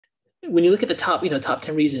when you look at the top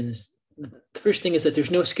 10 reasons, the first thing is that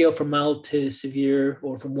there's no scale from mild to severe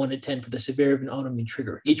or from 1 to 10 for the severity of an autoimmune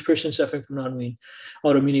trigger. Each person suffering from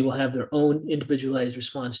autoimmunity will have their own individualized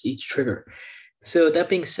response to each trigger. So that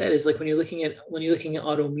being said, is like when you're looking at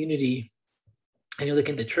autoimmunity and you're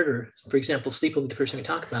looking at the trigger, for example, sleep will be the first thing we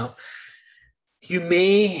talk about. You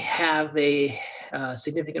may have a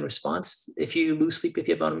significant response if you lose sleep if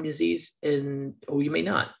you have autoimmune disease, or you may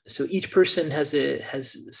not. So each person has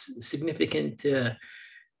significant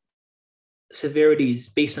severities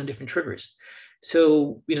based on different triggers.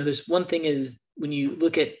 So there's one thing is when you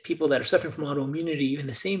look at people that are suffering from autoimmunity, even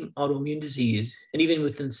the same autoimmune disease, and even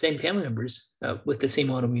within the same family members with the same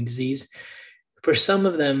autoimmune disease, for some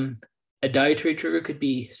of them, a dietary trigger could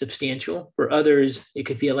be substantial. For others, it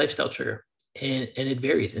could be a lifestyle trigger. And it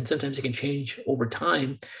varies, and sometimes it can change over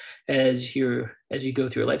time as you go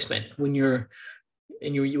through your lifespan. When your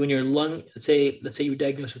lung, let's say you were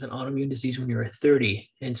diagnosed with an autoimmune disease when you were 30,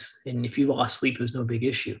 and if you lost sleep, it was no big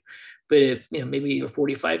issue. But maybe you're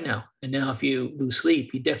 45 now, and now if you lose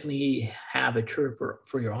sleep, you definitely have a trigger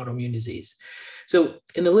for your autoimmune disease. So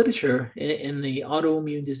in the literature, in the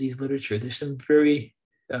autoimmune disease literature, there's some very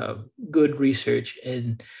good research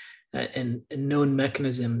and known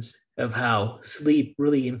mechanisms of how sleep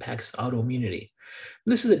really impacts autoimmunity.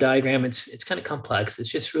 This is a diagram. It's kind of complex. It's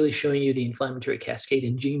just really showing you the inflammatory cascade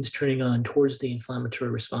and genes turning on towards the inflammatory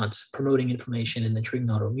response, promoting inflammation and then triggering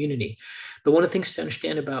autoimmunity. But one of the things to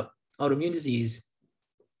understand about autoimmune disease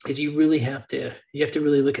is you have to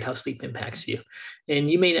really look at how sleep impacts you. And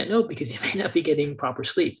you may not know because you may not be getting proper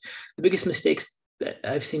sleep. The biggest mistakes that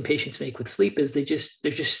I've seen patients make with sleep is they're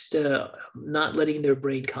just not letting their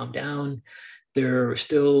brain calm down. They're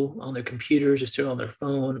still on their computers, they're still on their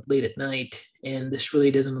phone late at night, and this really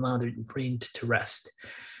doesn't allow their brain to rest.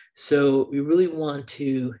 So we really want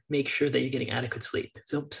to make sure that you're getting adequate sleep.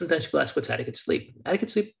 So sometimes people ask, what's adequate sleep?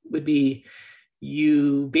 Adequate sleep would be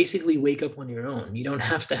you basically wake up on your own. You don't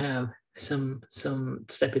have to have some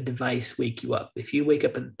type of device wake you up. If you wake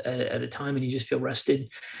up at a time and you just feel rested,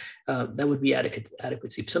 that would be adequate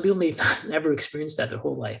sleep. Some people may never experience that their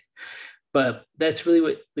whole life. But that's really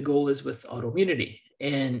what the goal is with autoimmunity.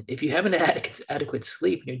 And if you haven't had adequate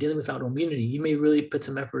sleep and you're dealing with autoimmunity, you may really put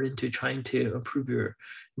some effort into trying to improve your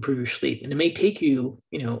sleep. And it may take you,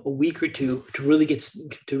 a week or two to really get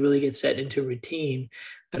set into a routine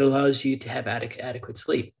that allows you to have adequate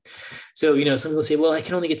sleep. So, some people say, well, I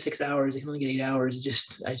can only get 6 hours, I can only get 8 hours.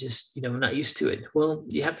 I just, I'm not used to it. Well,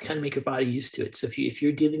 you have to kind of make your body used to it. So if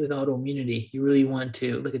you're dealing with autoimmunity, you really want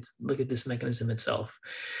to look at this mechanism itself.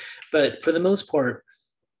 But for the most part,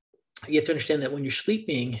 you have to understand that when you're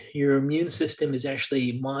sleeping, your immune system is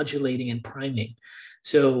actually modulating and priming.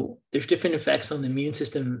 So there's different effects on the immune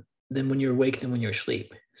system than when you're awake than when you're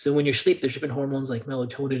asleep. So when you're asleep, there's different hormones like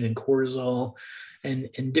melatonin and cortisol and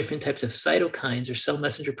different types of cytokines or cell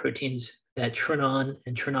messenger proteins that turn on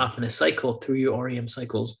and turn off in a cycle through your REM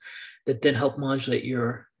cycles that then help modulate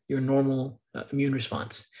your normal immune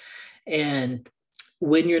response. And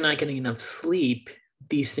when you're not getting enough sleep,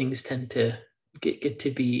 these things tend to get to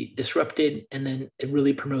be disrupted, and then it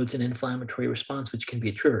really promotes an inflammatory response, which can be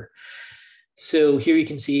a trigger. So here you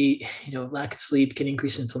can see, lack of sleep can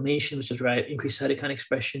increase inflammation, which will drive increased cytokine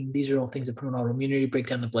expression. These are all things that promote autoimmunity, break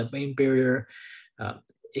down the blood-brain barrier.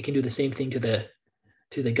 It can do the same thing to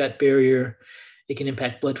the gut barrier. It can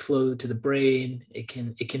impact blood flow to the brain. It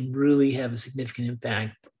can really have a significant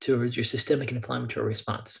impact towards your systemic inflammatory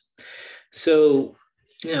response. So,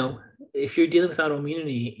 if you're dealing with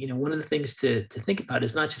autoimmunity, one of the things to think about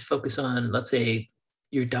is not just focus on, let's say,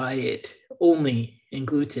 your diet only and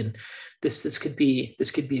gluten. This could be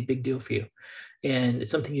a big deal for you, and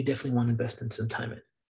it's something you definitely want to invest in some time in.